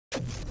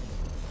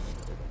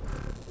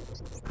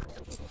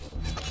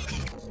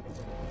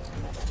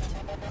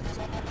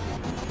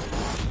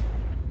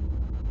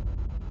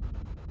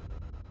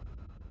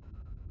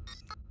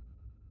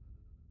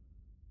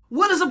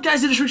is up,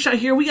 guys? It is Shootout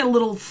here. We got a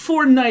little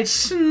Fortnite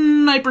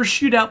sniper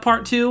shootout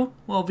part 2.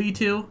 Well,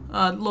 V2.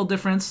 A little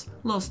difference.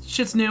 A little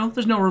shit's new.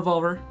 There's no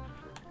revolver.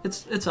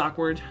 It's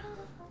awkward.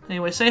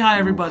 Anyway, say hi,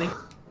 everybody.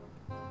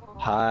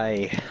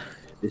 Hi.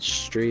 It's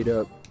straight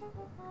up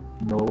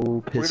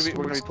no pistols.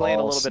 We're gonna be playing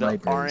a little bit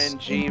of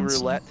RNG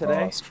roulette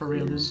today. For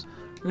real, dude.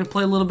 We're gonna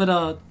play a little bit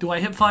of do I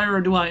hip fire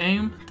or do I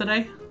aim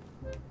today?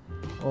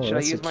 Oh, should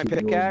I use my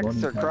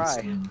pickaxe or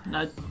cry?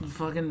 Not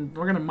fucking.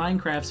 We're gonna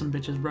Minecraft some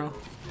bitches, bro.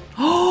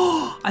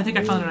 Oh, I think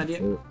I found an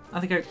idea. I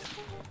think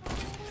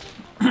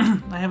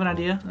I have an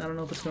idea. I don't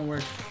know if it's gonna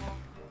work.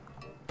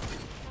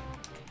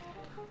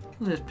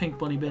 Look at this pink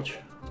bunny bitch.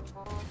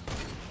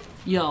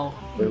 Yo.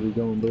 Where we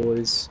going,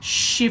 boys?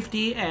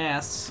 Shifty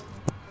ass.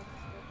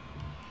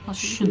 Oh,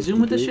 so you can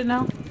zoom with this shit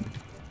now?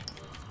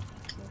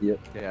 Yep.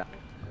 Yeah.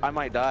 I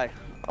might die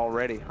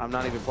already. I'm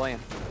not even playing.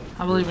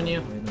 I believe in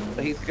you.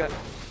 He's got.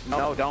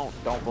 No, don't.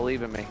 Don't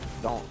believe in me.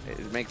 Don't.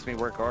 It makes me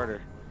work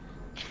harder.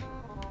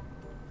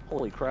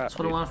 Holy crap. That's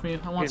what I want from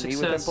you. I want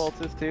success. With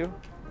impulses too?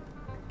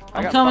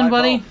 I'm coming,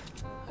 buddy.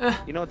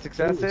 You know what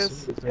success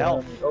is?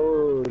 Health.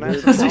 Oh,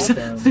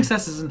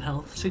 success isn't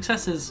health.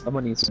 Success is. I'm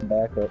gonna need some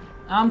backup.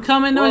 I'm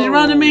coming. No, he's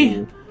running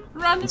me.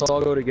 Run. Let's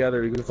all go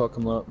together. You can fuck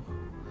him up.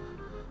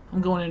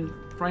 I'm going in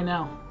right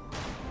now.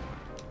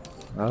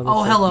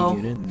 Oh, hello.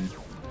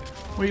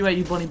 Where you at,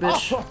 you bunny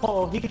bitch?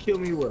 Oh, he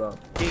killed me with a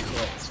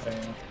pickaxe,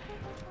 fam.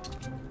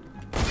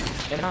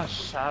 And I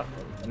shot him,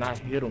 and I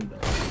hit him though.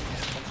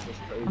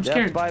 I'm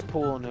scared. Death by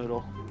pool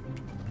noodle.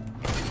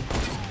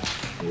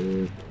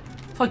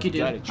 Fuck you,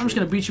 dude. I'm just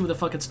gonna beat you with a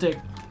fucking stick.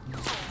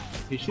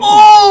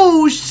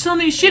 Oh,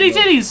 Sonny, shitty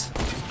titties!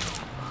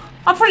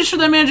 I'm pretty sure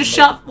that man just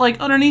shot, like,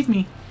 underneath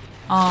me.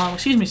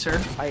 Excuse me,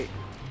 sir.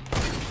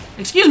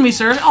 Excuse me,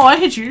 sir. Oh, I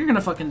hit you. You're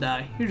gonna fucking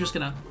die. You're just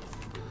gonna...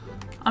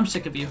 I'm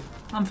sick of you.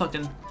 I'm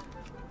fucking...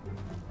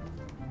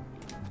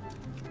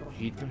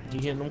 He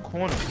hit them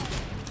corners.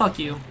 Fuck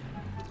you.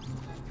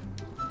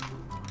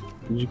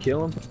 Did you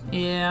kill him?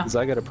 Yeah. Cause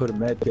I gotta put a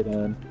med kit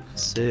on.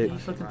 Sick.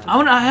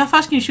 How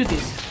fast can you shoot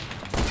these?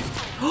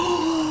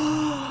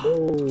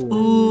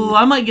 Ooh,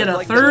 I might get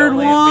a third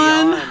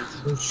one.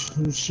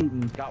 Who's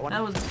shooting? Got one.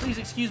 That was. Please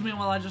excuse me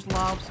while I just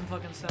lob some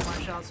fucking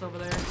semi shots over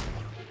there.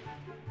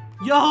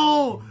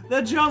 Yo,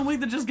 that John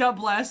Wick that just got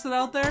blasted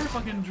out there,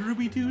 fucking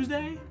Droopy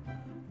Tuesday.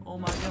 Oh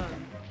my god.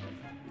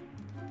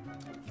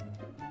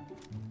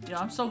 Yeah,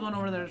 I'm still going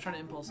over there to try to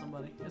impulse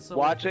somebody. It's so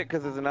Watch it,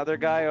 cause there's another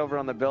guy over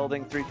on the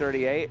building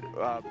 338.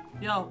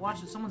 Yo,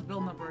 watch it. Someone's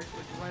building up right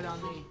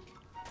on me.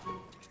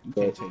 You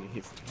can't take a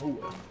hit from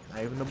nowhere.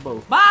 Not even a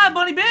boat. Bye,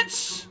 bunny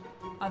bitch!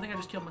 I think I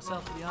just killed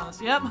myself, to be honest.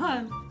 Yep,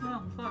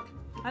 no, fuck.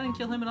 I didn't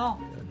kill him at all.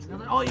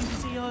 Oh, you can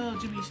see, oh,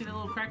 Jimmy, you see that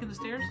little crack in the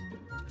stairs?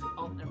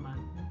 Oh, never mind.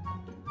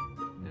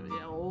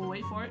 Yeah, oh,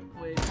 wait for it.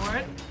 Wait for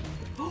it.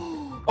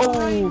 Oh,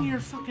 right in your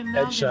fucking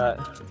noggin.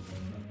 Headshot.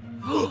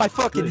 I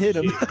fucking hit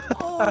him.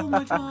 Oh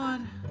my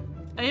god.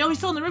 Hey, yo, he's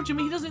still in the roof,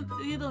 Jimmy. He doesn't,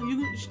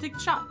 you should take the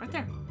shot, right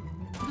there.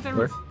 Look at that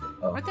roof.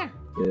 Oh. Right there.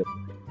 Yep.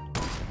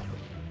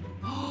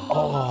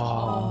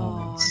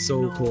 Oh,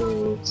 so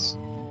close.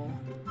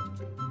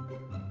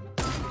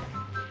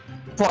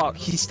 Fuck,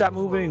 he stopped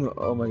moving.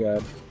 Oh my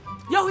god.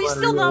 Yo, he's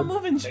still not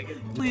moving.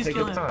 Please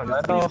kill him.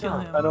 Please kill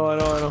him. I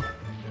know.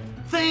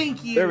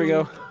 Thank you. There we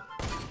go.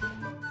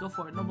 Go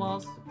for it. No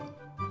balls.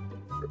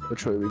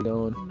 Which way are we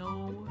going? No.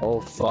 Oh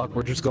fuck,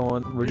 we're just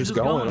going. We're just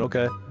going.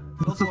 Okay.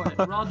 Go for it.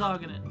 Raw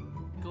dogging it.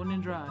 Going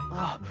in dry.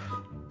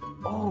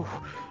 Oh.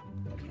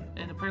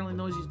 And apparently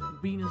Noisy's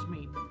beating his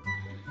meat.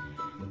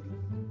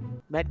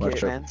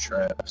 Medkit, man.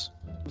 Traps.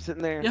 I'm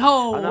sitting there.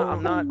 Yo,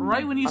 I'm not.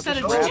 right when you said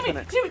it, Jimmy,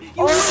 you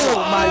Oh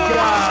my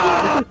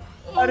god!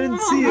 I didn't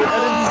see it.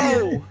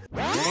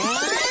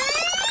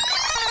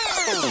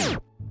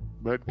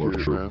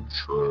 Medkit, man.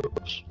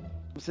 Traps.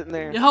 I'm sitting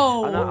there.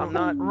 Yo, I'm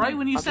not. Right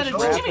when you said it,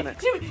 Jimmy,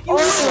 you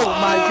Oh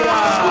my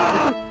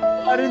god!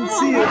 I didn't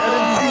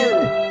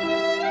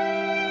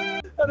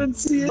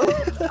see it.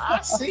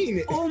 I seen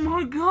it. Oh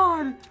my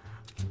god!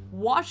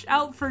 Watch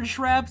out for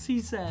traps,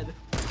 he said.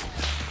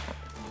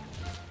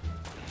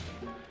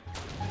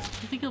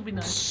 You think he'll be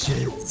nice?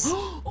 Shit.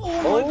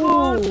 Oh my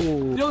god!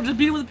 Yo, just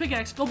beat him with a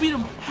pickaxe. Go beat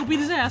him. Go beat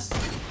his ass.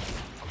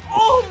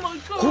 Oh my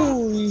god!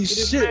 Holy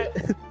shit!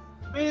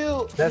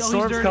 That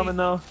storm's dirty. coming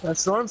though. That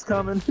storm's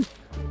coming.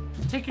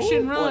 Take your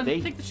shit and run.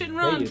 Take the shit and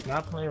run. He is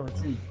not playing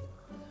with you.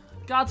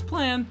 God's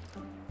plan.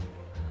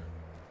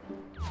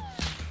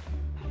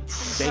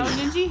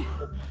 Ninja?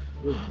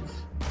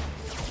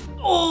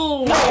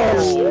 Oh!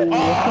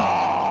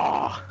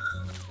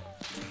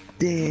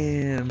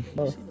 Damn.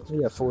 Oh,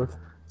 we got fourth.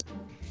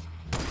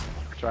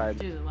 Tried.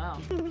 Dude, wow.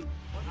 Alright, I'm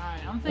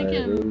Alright, where are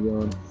thinking we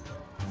going?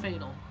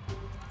 fatal.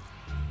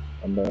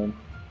 I'm done.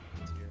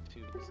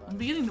 I'm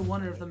beginning to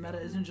wonder if the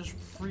meta isn't just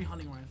free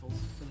hunting rifles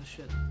for this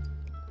shit.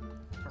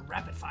 For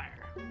rapid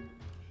fire.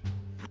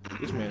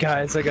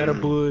 Guys, I got a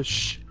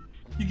bush.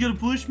 You got a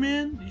bush,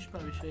 man? You should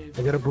probably shave.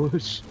 I got a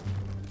bush.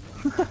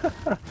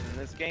 In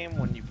this game,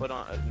 when you put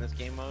on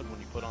game mode, when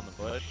you put on the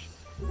bush,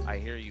 I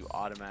hear you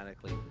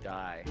automatically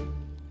die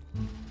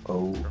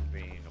Oh. from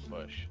being a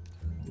bush.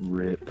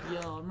 Rip.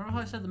 Yo, remember how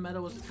I said the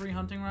meta was 3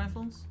 hunting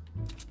rifles?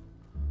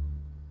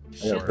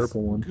 I got a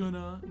purple one.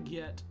 Gonna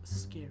get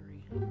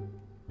scary. Let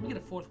me get a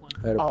 4th one.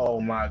 I had a- Oh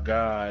my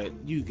god,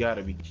 you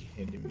gotta be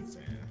kidding me,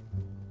 man.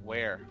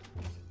 Where?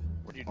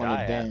 Where'd you On the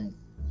die at?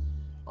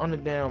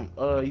 damn,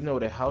 you know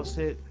the house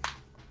hit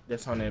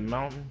that's on that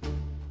mountain?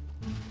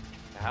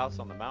 The house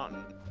on the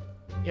mountain.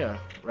 Yeah,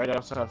 right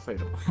outside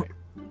Fatal.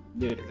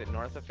 Yeah. Is it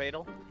north of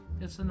Fatal?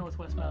 It's the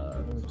northwest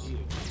mountain.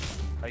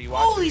 Are you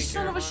watching? Holy me,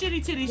 son of a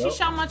Jeremiah? shitty titties! He Yep.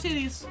 shot my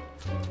titties.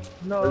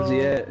 No. Where's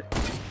he at?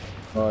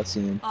 Oh, I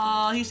see him.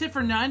 He's hit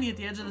for 90 at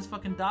the edge of this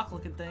fucking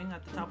dock-looking thing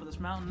at the top of this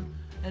mountain.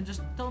 And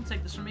just don't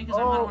take this from me, because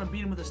I might Oh. want to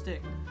beat him with a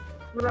stick.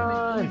 Let me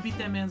Run. beat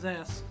that man's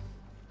ass.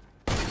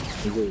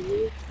 Is it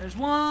real? There's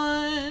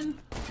one.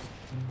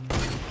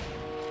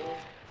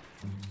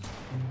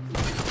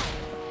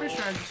 Pretty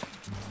sure I just.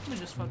 Let me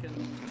just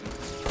fucking.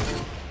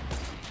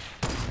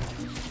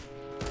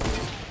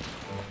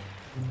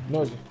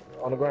 No,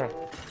 on the ground.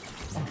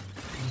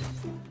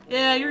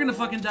 Yeah, you're gonna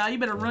fucking die. You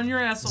better run your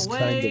ass It's away.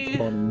 kind of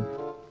funny.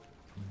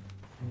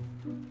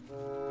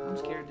 I'm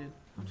scared, dude.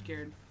 I'm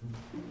scared.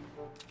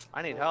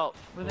 I need help.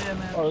 Where they at,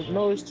 man? Oh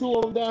no, there's 2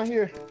 of them down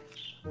here.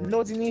 You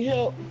know you need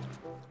help.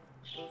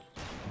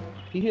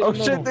 He hit Oh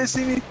another shit, one. they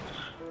see me.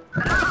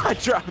 I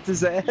dropped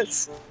his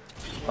ass.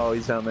 Oh,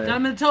 he's down Got there.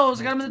 him in the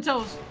toes. Got him in the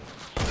toes.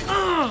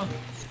 Ugh!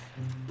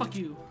 Fuck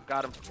you.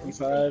 Got him.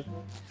 25.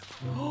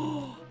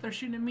 They're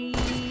shooting at me.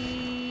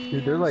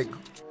 Dude, they're like.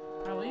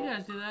 Alright, well, you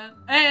guys do that.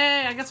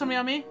 Hey, I got somebody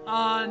on me.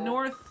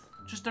 North.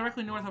 Just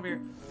directly north over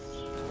here.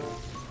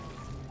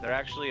 They're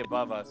actually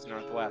above us,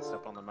 northwest,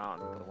 up on the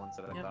mountain. The ones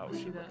that I Yep, thought I we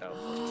see should that.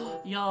 look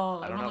out. Yo, I don't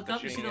I'm know gonna if look they're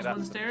up. You see shooting those at us,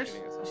 wooden but they're stairs?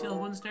 shooting at us. You see those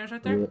wooden stairs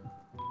right there? Yeah.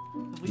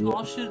 If we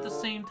all shoot at the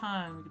same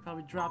time, we could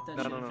probably drop that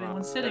No, shit. no, If no, no.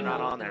 anyone's They're sitting not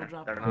on on it, there. they'll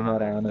drop They're it. not They're on not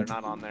there. on They're it.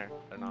 not on there.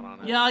 They're not on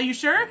it. Yeah, are you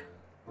sure?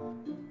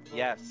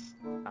 Yes,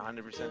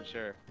 100%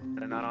 sure.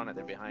 They're not on it.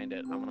 They're behind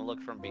it. I'm gonna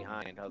look from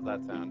behind. How's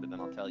that sound? And then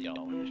I'll tell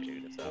y'all when to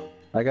shoot it. So,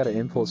 I got an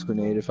impulse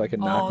grenade if I can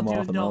knock Oh, him off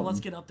dude, the no, mountain. let's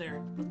get up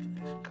there.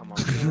 come on.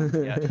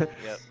 Yep.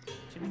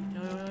 Jimmy,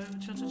 yo,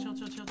 chill.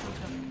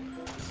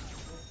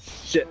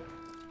 Shit.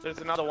 There's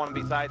another one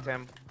besides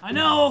him I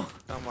know!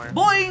 somewhere.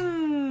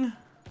 Boing!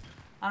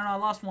 I don't know, I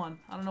lost one.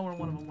 I don't know where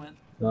one of them went.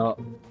 No,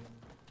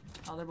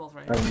 Oh, they're both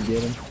right I here. didn't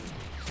get him.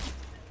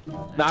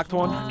 There's Knocked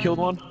one, killed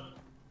one.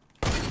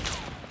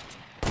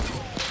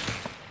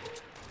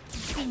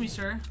 Excuse me,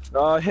 sir.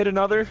 Hit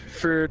another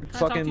for talk to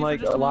fucking you for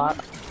like just a a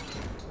lot.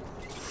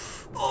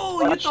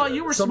 Oh, you Watch, thought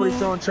you were somebody smooth.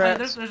 throwing Hey,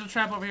 traps. there's a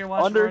trap over here.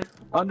 Watch for Under, it.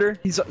 under.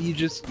 You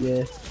just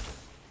yeah.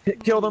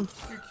 Killed him.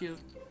 You're cute.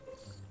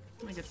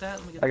 Let me get that.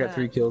 Let me get I that. got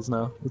 3 kills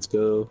now. Let's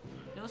go.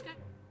 Yeah, let's go.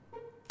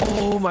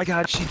 Oh my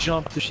god, she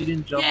jumped. If she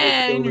didn't jump, Yeah,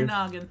 I in killed your her.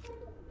 noggin.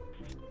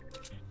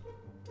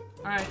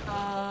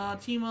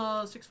 Alright, team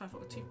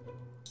 654. Team.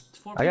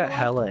 4 I got people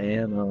hella left?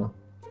 ammo.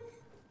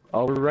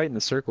 Oh, we're right in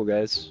the circle,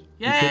 guys.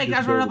 We Yeah, could hey, just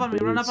guys, run build up a on me.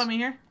 Run up base. on me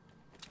here.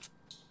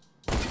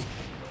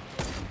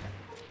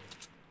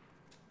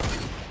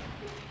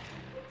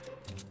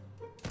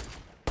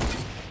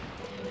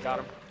 Got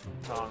him.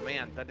 Oh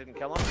man, that didn't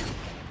kill him.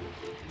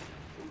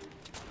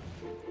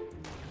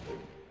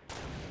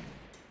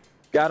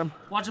 Got him.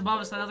 Watch above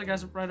us. That other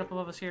guy's right up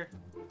above us here.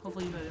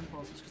 Hopefully you had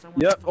impulses, because I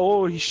want. Yep.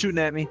 Oh, he's shooting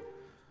at me.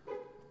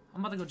 I'm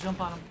about to go jump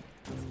on him.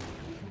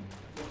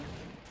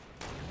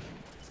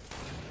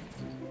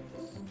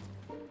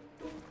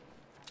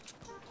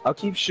 I'll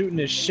keep shooting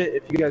his shit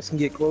if you guys can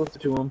get closer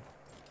to him.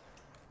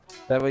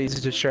 That way he's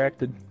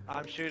distracted.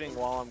 I'm shooting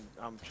while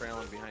I'm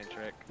trailing behind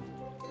Trick.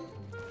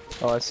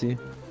 Oh, I see.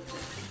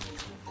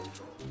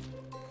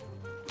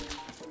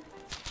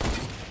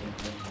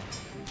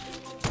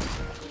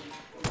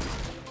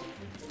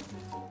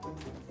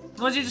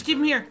 Let's just keep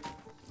him here.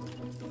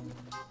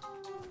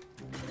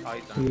 Oh,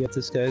 he's We done. got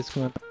this guy's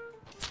going.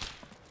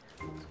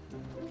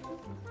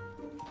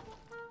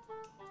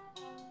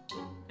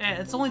 Yeah,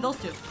 it's only those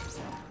 2.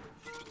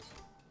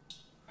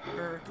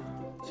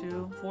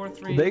 2, 4,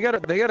 3. They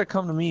gotta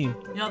come to me.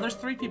 Yo, there's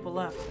 3 people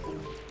left.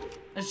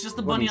 It's just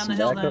the What, bunny need on the some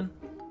hill backup?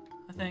 then.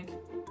 I think. He's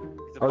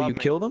Oh, above you me.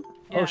 killed him?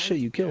 Yeah, Oh shit,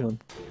 you killed him.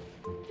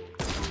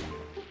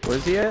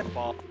 Where's he at?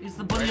 Ball. He's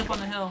the bunny up on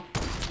the hill.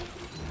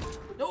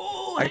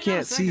 Oh, I hang on a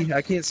can't second. see.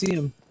 I can't see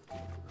him.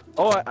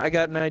 Oh, I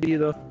got an idea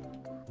though.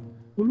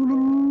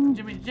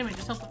 Jimmy,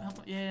 just help him.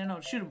 Yeah, no,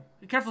 shoot him.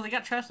 Be careful, they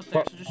got traps up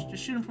there, so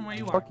just shoot him from where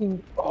you are.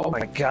 Fucking. Oh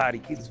my god, he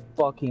keeps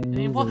fucking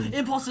Any moving.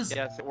 impulses.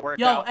 Yes, it worked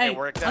Yo, out. hey, It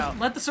worked out.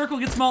 let the circle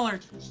get smaller.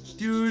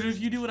 Dude, if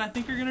you do what I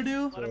think you're gonna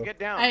do. Let him get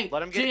down. Hey,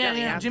 Let him get yeah, down.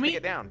 He yeah, has Jimmy, to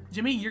get down.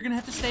 Jimmy, you're gonna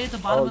have to stay at the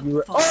Oh, bottom you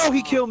were. of the Oh,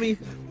 he killed me.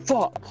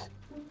 Fuck.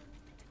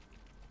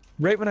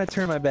 Right when I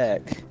turned my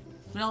back.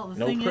 Well, the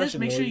No thing is, pressure,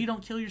 make sure boy. you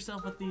don't kill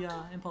yourself with the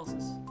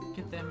impulses.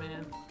 Get that,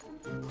 man.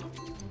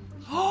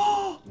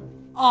 Oh!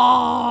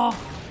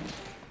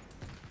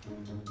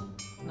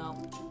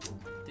 No.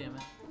 Damn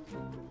it.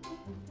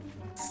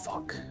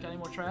 Fuck. Got any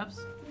more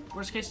traps?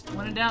 Worst case,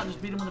 when in doubt, just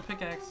beat him with a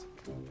pickaxe.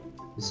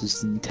 This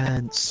is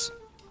intense.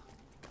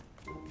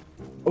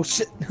 Oh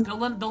shit. Don't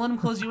let him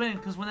close you in,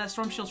 because when that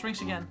storm shield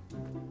shrinks again,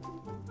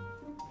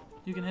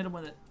 you can hit him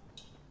with it.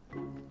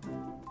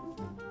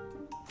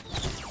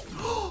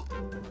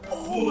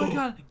 Oh my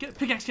god. Get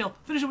pickaxe kill.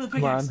 Finish it with a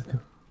Come pickaxe. on.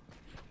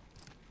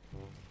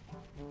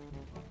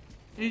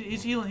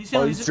 He's healing. He's Oh,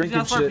 healing. he's He's drinking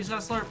got a slurp. shit. He's got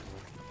a slurp.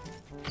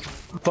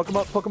 Fuck him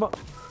up, fuck him up.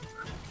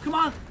 Come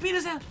on. Beat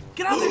his ass.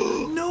 Get out there.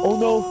 No. Oh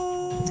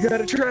no. He's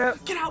got a trap.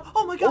 Get out.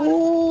 Oh my god.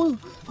 Oh,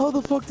 how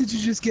the fuck did you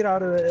just get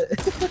out of it?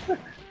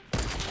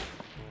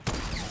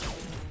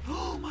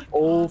 Oh my god.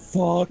 Oh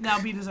fuck. Now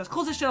beat his ass.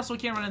 Close this shit off so we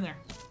can't run in there.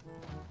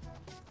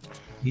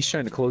 He's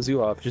trying to close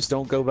you off. Just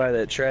don't go by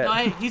that trap. No,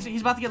 hey,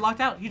 he's about to get locked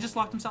out. He just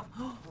locked himself.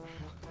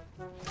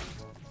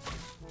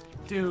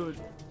 Dude,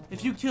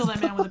 if you kill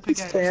that man with a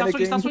He's pickaxe,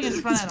 panicking. stop swinging,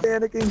 just run He's at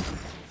him.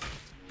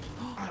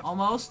 panicking.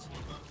 Almost.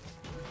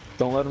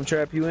 Don't let him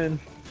trap you in.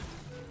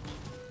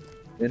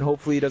 And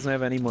hopefully he doesn't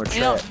have any more Hey,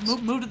 no,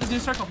 traps. move to the new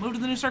circle. Move to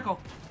the new circle.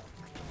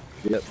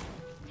 Yep.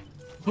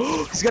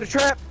 He's got a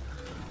trap.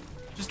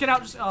 Just get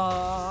out. Just yes!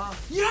 Oh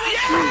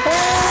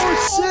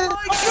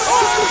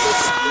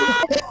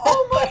shit!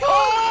 Oh my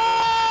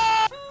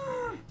god!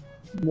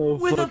 No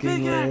With a fucking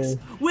pickaxe! way.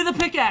 With a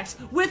pickaxe!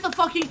 With a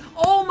fucking!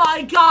 Oh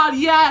my god!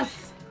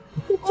 Yes!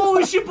 Oh,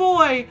 it's your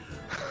boy!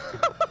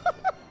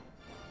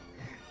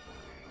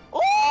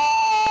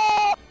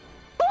 Oh!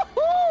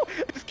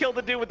 I just killed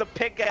the dude with the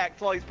pickaxe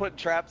while he's putting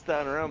traps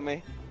down around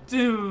me.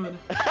 Dude.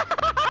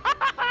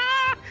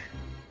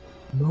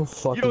 No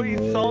fucking Yo, he's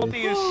way.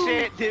 salty as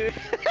shit, dude.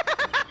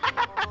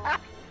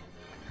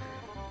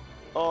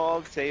 Oh,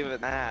 I'm saving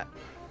that.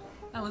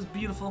 That was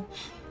beautiful.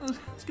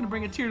 It's gonna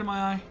bring a tear to my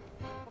eye.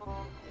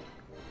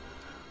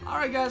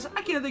 Alright guys,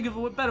 I can't think of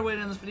a better way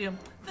to end this video.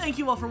 Thank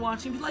you all for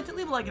watching. If you'd like to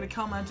leave a like and a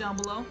comment down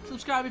below.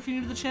 Subscribe if you're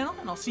new to the channel,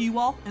 and I'll see you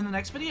all in the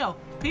next video.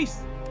 Peace.